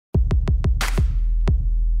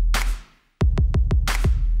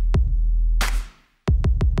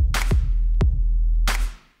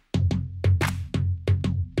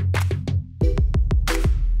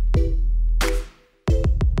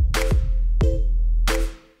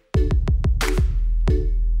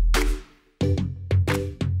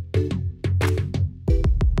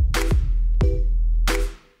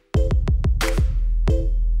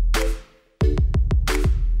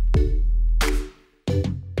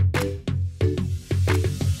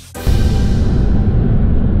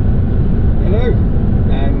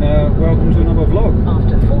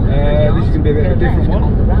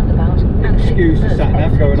use the sat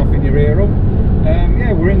nav going off in your ear all.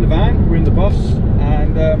 Yeah, we're in the van, we're in the bus,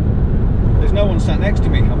 and there's no one sat next to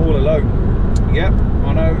me. I'm all alone. Yep,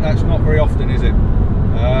 I know that's not very often, is it?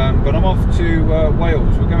 But I'm off to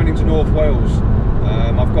Wales. We're going into North Wales.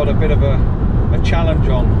 I've got a bit of a challenge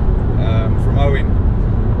on from Owen.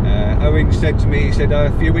 Owen said to me, he said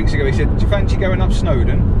a few weeks ago, he said, do you fancy going up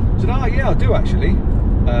Snowdon? I said, oh yeah, I do actually.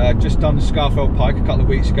 Just done the Scarfell Pike a couple of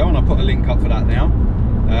weeks ago, and I put a link up for that now.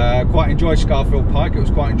 Quite enjoyed Scarfell Pike. It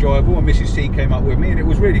was quite enjoyable, and Mrs C came up with me, and it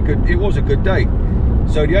was really good. It was a good day.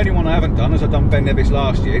 So the only one I haven't done, as I've done Ben Nevis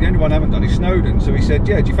last year, the only one I haven't done is Snowdon. So he said,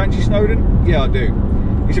 yeah, do you fancy Snowdon? Yeah, I do.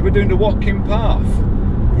 He said, we're doing the Watkins Path.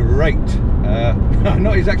 Great.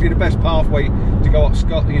 Not exactly the best pathway to go up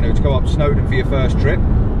to go up Snowdon for your first trip,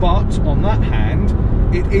 but on that hand,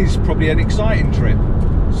 it is probably an exciting trip.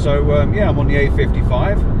 So yeah, I'm on the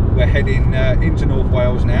A55. We're heading into North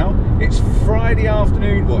Wales now. It's Friday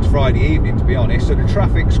afternoon, well, it's Friday evening to be honest, so the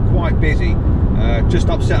traffic's quite busy. Just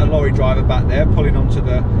upset a lorry driver back there pulling onto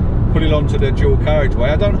the dual carriageway.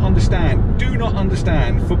 I don't understand, do not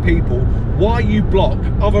understand for people why you block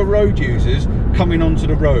other road users coming onto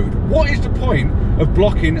the road. What is the point of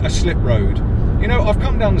blocking a slip road? You know, I've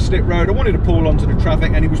come down the slip road, I wanted to pull onto the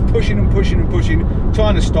traffic, and he was pushing and pushing and pushing,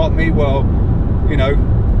 trying to stop me. Well, you know,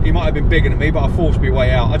 he might have been bigger than me, but I forced my way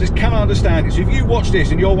out. I just cannot understand it. So if you watch this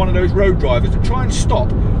and you're one of those road drivers that try and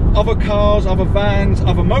stop other cars, other vans,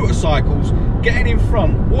 other motorcycles getting in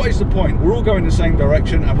front, what is the point? We're all going the same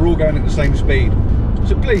direction and we're all going at the same speed.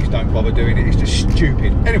 So please don't bother doing it, it's just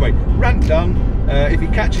stupid. Anyway, rant done. If he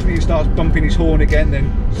catches me and starts bumping his horn again,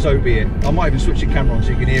 then so be it. I might even switch the camera on so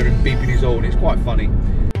you can hear him beeping his horn. It's quite funny.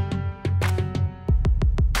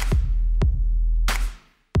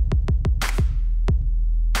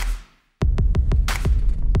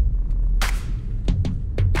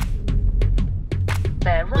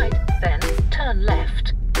 Bear right, then turn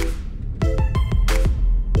left.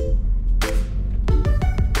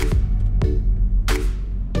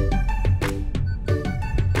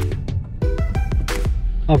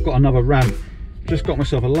 I've got another rant. Just got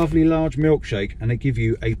myself a lovely large milkshake, and they give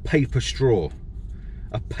you a paper straw.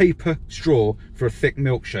 A paper straw for a thick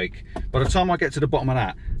milkshake. By the time I get to the bottom of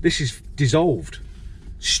that, this is dissolved.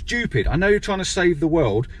 Stupid. I know you're trying to save the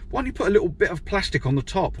world. Why don't you put a little bit of plastic on the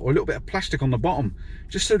top or a little bit of plastic on the bottom,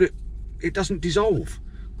 just so that it doesn't dissolve?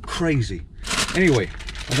 Crazy. Anyway,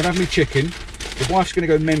 I'm gonna have my chicken. The wife's gonna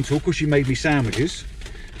go mental because she made me sandwiches,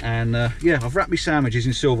 and yeah, I've wrapped my sandwiches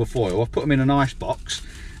in silver foil. I've put them in an ice box,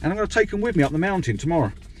 and I'm going to take them with me up the mountain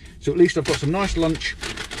tomorrow. So at least I've got some nice lunch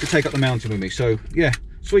to take up the mountain with me. So yeah,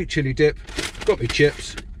 sweet chili dip, got me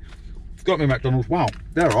chips, got me McDonald's. Wow,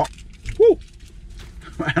 they're hot. Woo!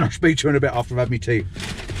 And I'll speak to you in a bit after I've had my tea.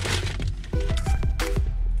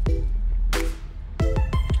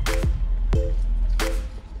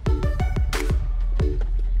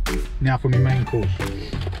 Now for my main course.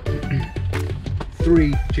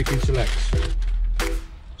 3 chicken selects.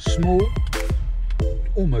 Small,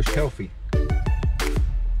 almost healthy.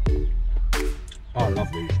 Oh, I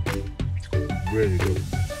love these. Really good.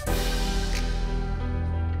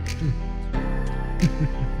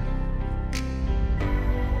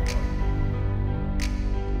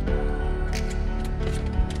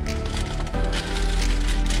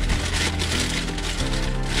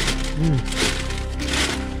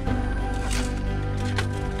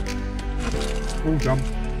 All done.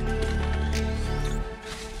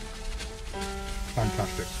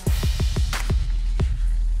 Fantastic.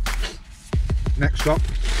 Next up,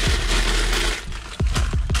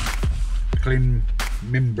 clean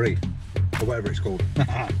Mimbri, or whatever it's called.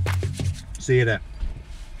 See you there.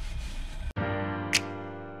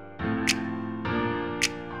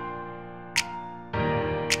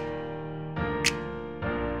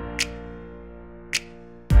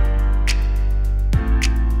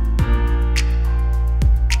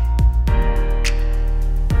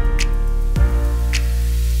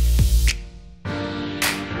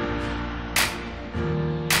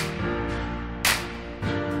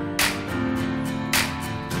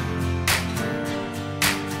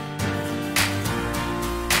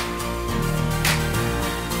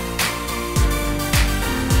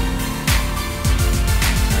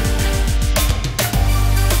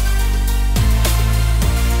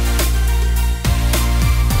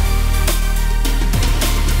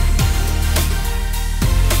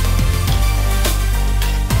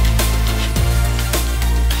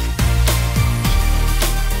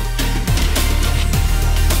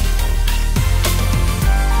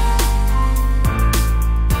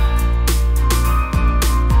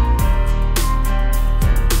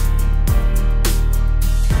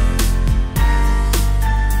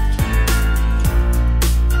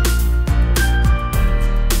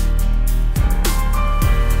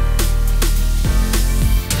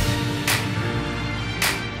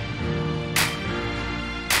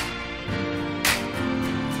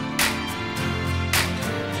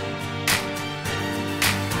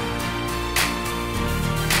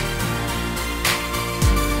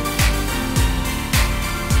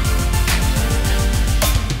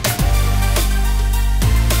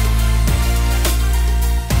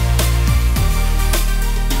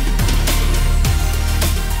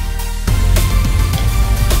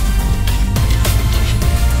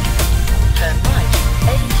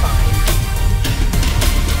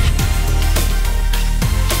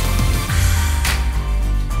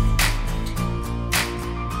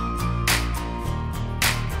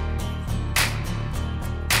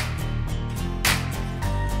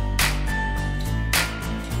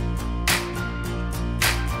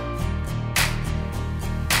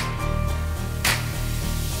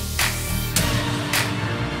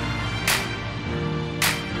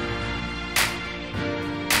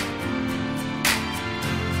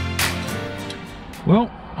 Well,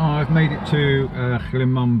 I've made it to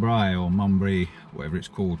Mumbai, or Mumbai, whatever it's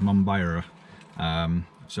called, Mumbai.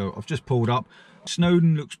 So I've just pulled up.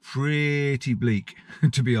 Snowdon looks pretty bleak,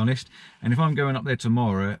 to be honest. And if I'm going up there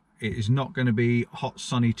tomorrow, it is not going to be hot,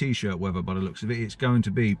 sunny t-shirt weather by the looks of it. It's going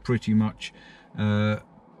to be pretty much,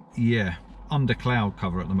 yeah, under cloud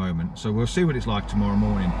cover at the moment. So we'll see what it's like tomorrow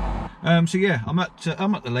morning. So yeah, I'm at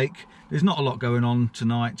the lake. There's not a lot going on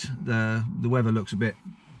tonight. The weather looks a bit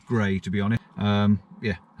grey, to be honest.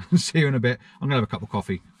 Yeah, see you in a bit. I'm gonna have a cup of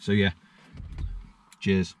coffee. So yeah,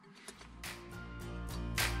 cheers.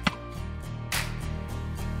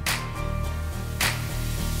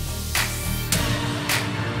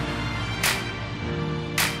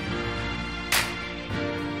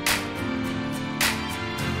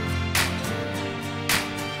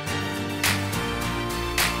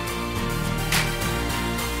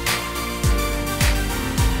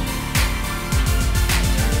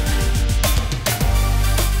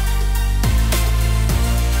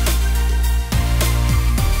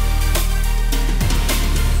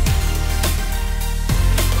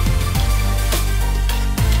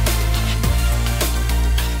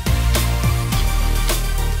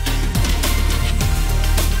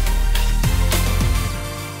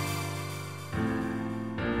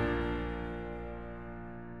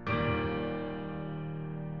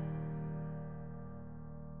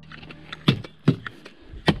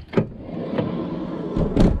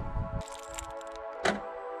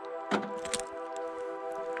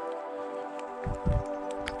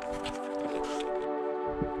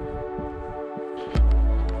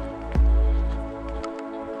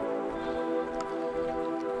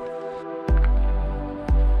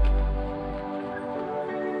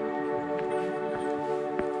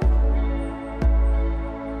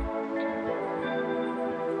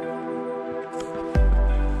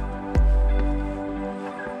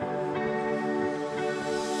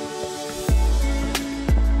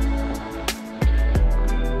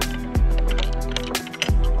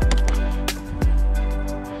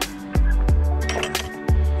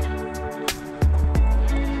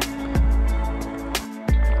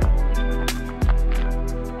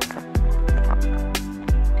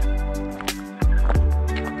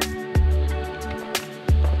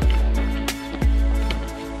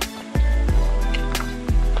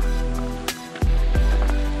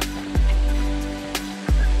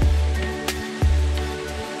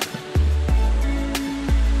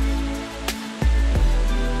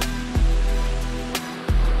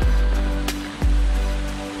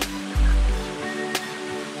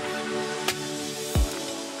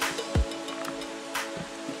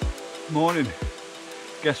 Morning.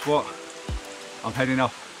 Guess what? I'm heading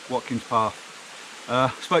off Watkins Path.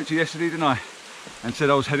 Spoke to you yesterday, didn't I? And said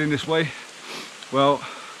I was heading this way. Well,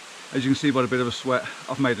 as you can see by the bit of a sweat,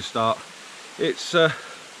 I've made a start. It's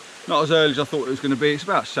not as early as I thought it was going to be. It's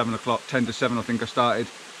about 7 o'clock, 10 to 7 I think I started.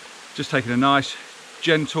 Just taking a nice,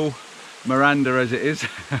 gentle Miranda as it is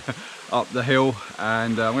up the hill,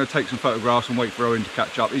 and I'm going to take some photographs and wait for Owen to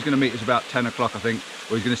catch up. He's going to meet us about 10 o'clock I think,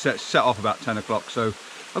 or he's going to set off about 10 o'clock. So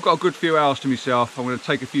I've got a good few hours to myself. I'm going to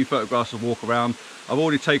take a few photographs and walk around. I've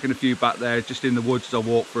already taken a few back there just in the woods as I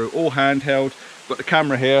walk through, all handheld. Got the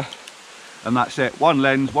camera here, and that's it. One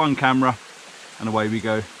lens, one camera, and away we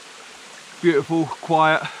go. Beautiful,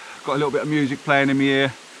 quiet, got a little bit of music playing in my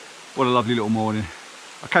ear. What a lovely little morning.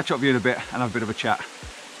 I'll catch up with you in a bit and have a bit of a chat.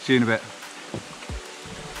 See you in a bit.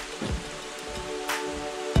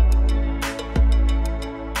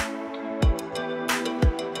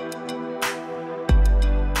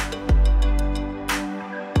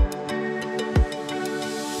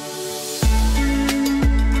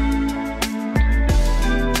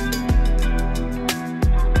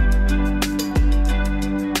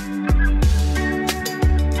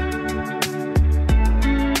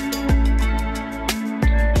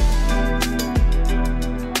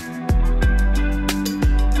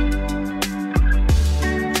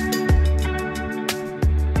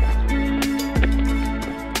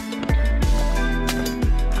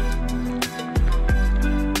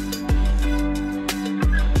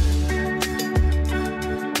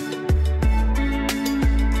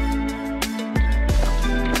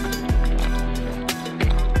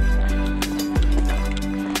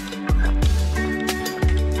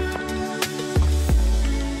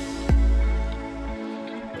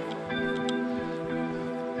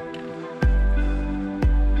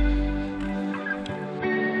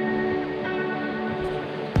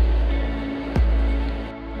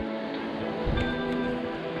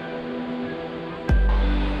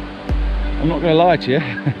 I'm not going to lie to you,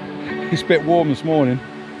 it's a bit warm this morning.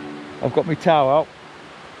 I've got my towel out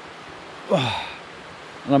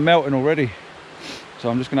and I'm melting already. So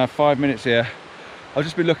I'm just gonna have 5 minutes here. I'll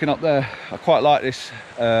just be looking up there. I quite like this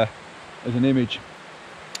as an image.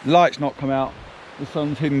 The light's not come out. The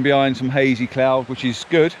sun's hidden behind some hazy cloud, which is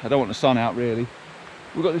good. I don't want the sun out really.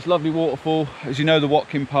 We've got this lovely waterfall. As you know, the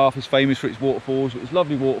Watkins Path is famous for its waterfalls. But this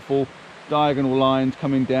lovely waterfall, diagonal lines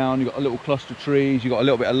coming down. You've got a little cluster of trees. You've got a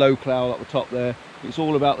little bit of low cloud up the top there. It's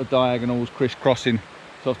all about the diagonals crisscrossing.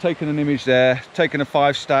 So I've taken an image there, taken a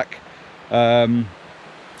 5-stack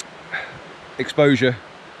exposure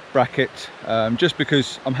bracket, just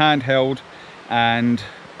because I'm handheld and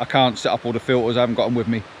I can't set up all the filters. I haven't got them with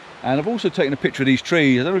me. And I've also taken a picture of these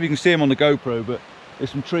trees. I don't know if you can see them on the GoPro, but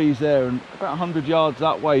there's some trees there, and about 100 yards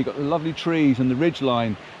that way you've got the lovely trees and the ridge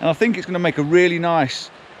line. And I think it's going to make a really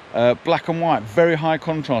nice black and white, very high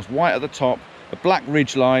contrast, white at the top, a black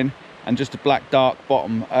ridge line and just a black dark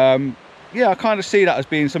bottom. Yeah, I kind of see that as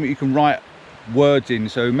being something you can write words in,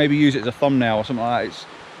 so maybe use it as a thumbnail or something like that. It's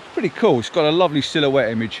pretty cool. It's got a lovely silhouette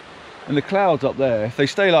image, and the clouds up there, if they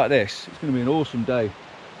stay like this, it's going to be an awesome day.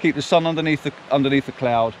 Keep the sun underneath the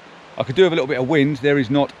cloud. I could do with a little bit of wind. There is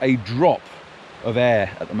not a drop of air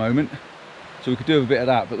at the moment, so we could do with a bit of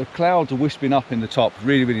that, but the clouds are wisping up in the top.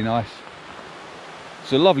 Really, really nice.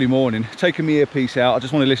 It's a lovely morning. Taking my earpiece out, I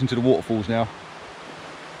just want to listen to the waterfalls now.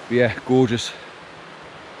 But yeah, gorgeous.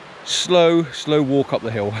 Slow walk up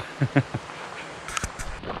the hill.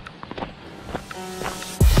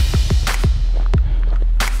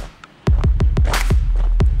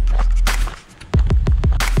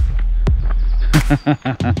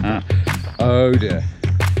 Oh dear,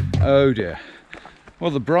 oh dear.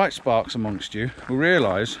 Well, the bright sparks amongst you will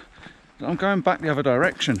realise that I'm going back the other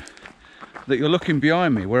direction, that you're looking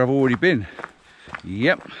behind me where I've already been.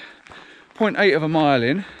 Yep, 0.8 of a mile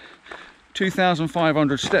in,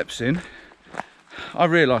 2,500 steps in, I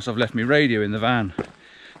realise I've left my radio in the van.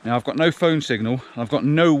 Now I've got no phone signal, I've got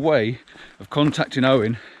no way of contacting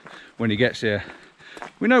Owen when he gets here.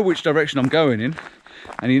 We know which direction I'm going in,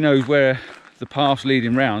 and he knows where the path's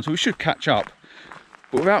leading round, so we should catch up.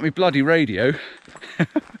 But without me bloody radio,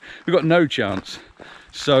 we've got no chance.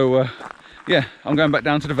 So yeah, I'm going back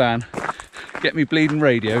down to the van, get me bleeding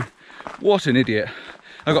radio. What an idiot.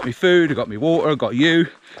 I got me food, I got me water, I got you,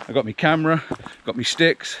 I got me camera, got me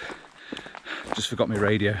sticks, just forgot my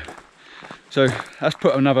radio. So that's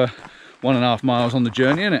put another 1.5 miles on the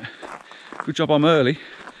journey, innit? Good job I'm early,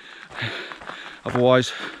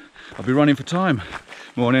 otherwise I'll be running for time.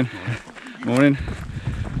 Morning. Morning.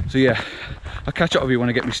 So yeah, I'll catch up with you when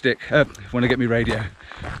I get me stick, when I get me radio.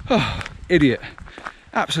 Oh, idiot,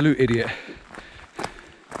 absolute idiot.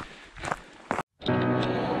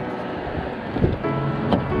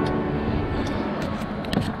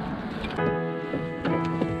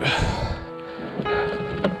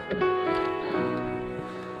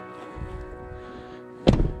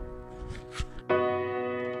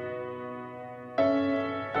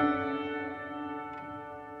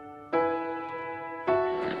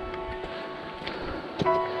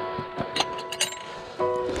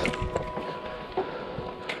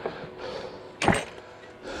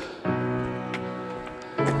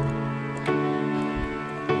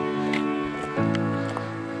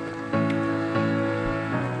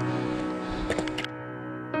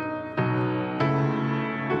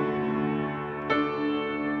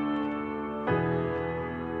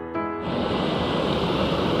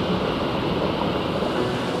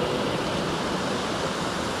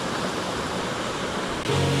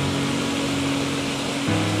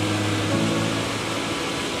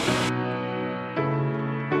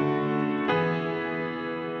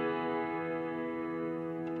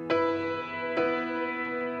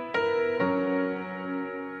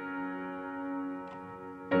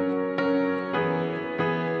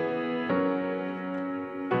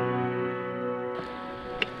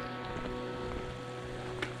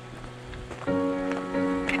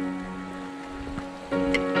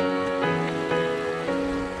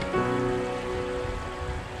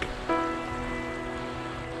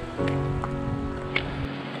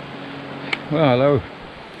 Well, hello.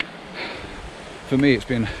 For me it's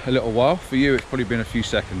been a little while, for you it's probably been a few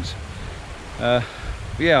seconds. But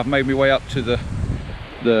yeah, I've made my way up to the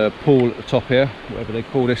pool at the top here, whatever they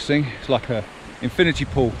call this thing. It's like a infinity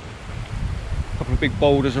pool. A couple of big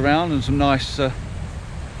boulders around and some nice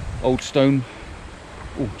old stone.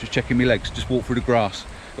 Oh, just checking my legs, just walk through the grass.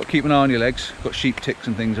 Got to keep an eye on your legs, got sheep ticks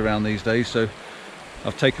and things around these days, so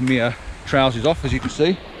I've taken my trousers off, as you can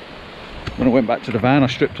see. When I went back to the van I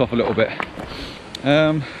stripped off a little bit.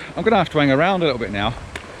 I'm gonna have to hang around a little bit now.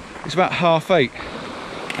 It's about 8:30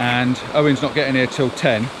 and Owen's not getting here till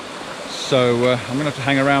 10, so I'm gonna have to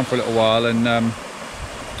hang around for a little while and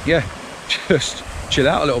yeah, just chill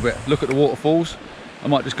out a little bit, look at the waterfalls I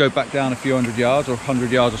might just go back down a few 100 yards or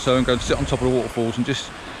 100 yards or so and go and sit on top of the waterfalls and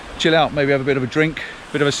just chill out, maybe have a bit of a drink,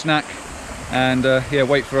 a bit of a snack, and yeah,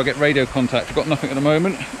 wait for I get radio contact. I've got nothing at the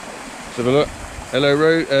moment. Let's have a look.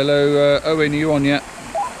 Hello, Owen, are you on yet?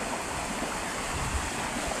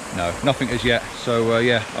 No, nothing as yet. So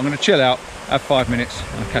yeah, I'm going to chill out, have 5 minutes,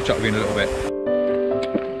 and I'll catch up with you in a little bit.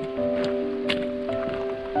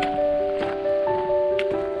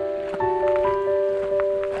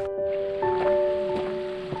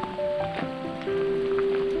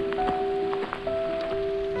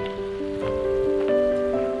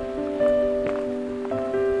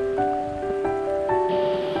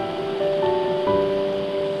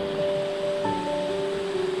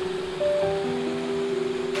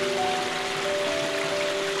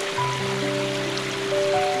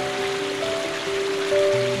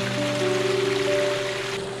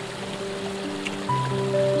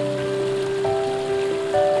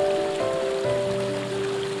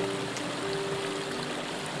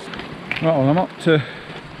 Right, well, I'm up to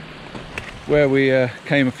where we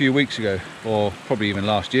came a few weeks ago, or probably even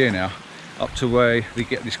last year now, up to where we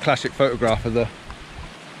get this classic photograph of the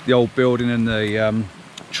old building and the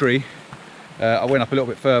tree. I went up a little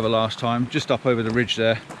bit further last time, just up over the ridge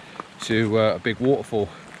there to a big waterfall.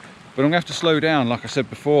 But I'm going to have to slow down, like I said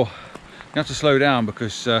before. I'm going to have to slow down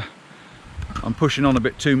because I'm pushing on a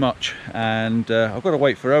bit too much, and I've got to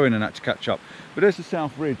wait for Owen and that to catch up. But there's the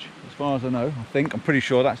South Ridge, as far as I know. I'm pretty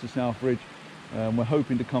sure that's the South Ridge. We're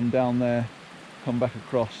hoping to come down there, come back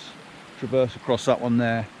across, traverse across that one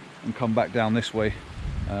there, and come back down this way.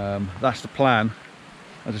 That's the plan.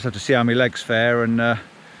 I just have to see how my legs fare and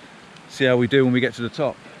see how we do when we get to the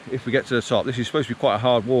top. If we get to the top, this is supposed to be quite a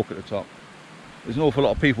hard walk at the top. There's an awful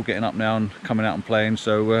lot of people getting up now and coming out and playing,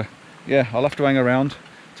 so yeah, I'll have to hang around,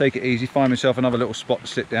 take it easy, find myself another little spot to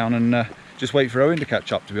sit down and just wait for Owen to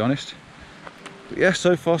catch up, to be honest. But yeah,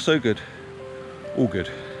 so far so good. All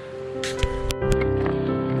good.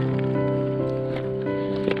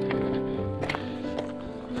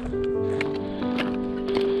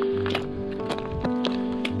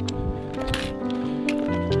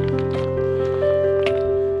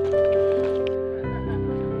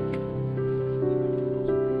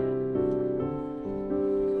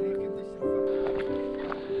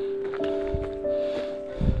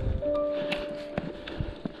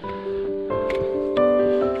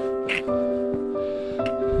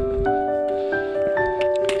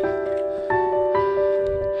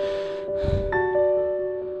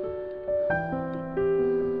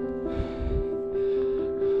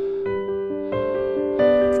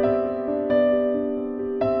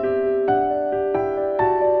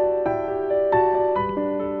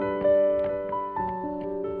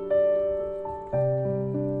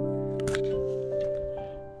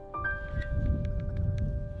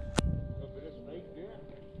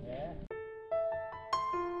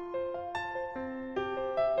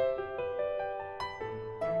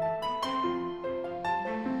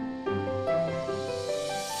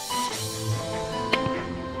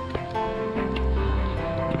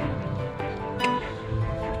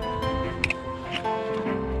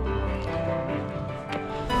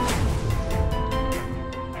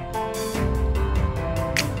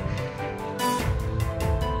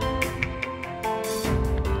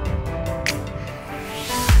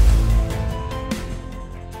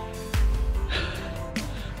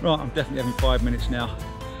 Right, I'm definitely having 5 minutes now.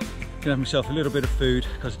 Gonna have myself a little bit of food,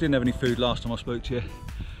 because I didn't have any food last time I spoke to you.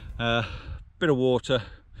 Bit of water,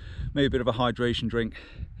 maybe a bit of a hydration drink,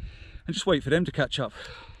 and just wait for them to catch up.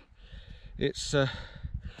 It's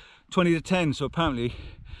 20 to 10, so apparently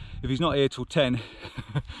if he's not here till 10,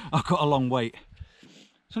 I've got a long wait.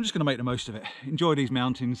 So I'm just gonna make the most of it, enjoy these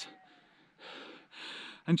mountains,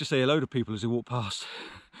 and just say hello to people as they walk past.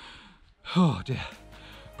 Oh dear,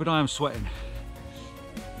 but I am sweating.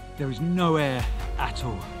 There is no air at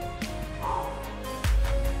all.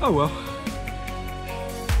 Oh well.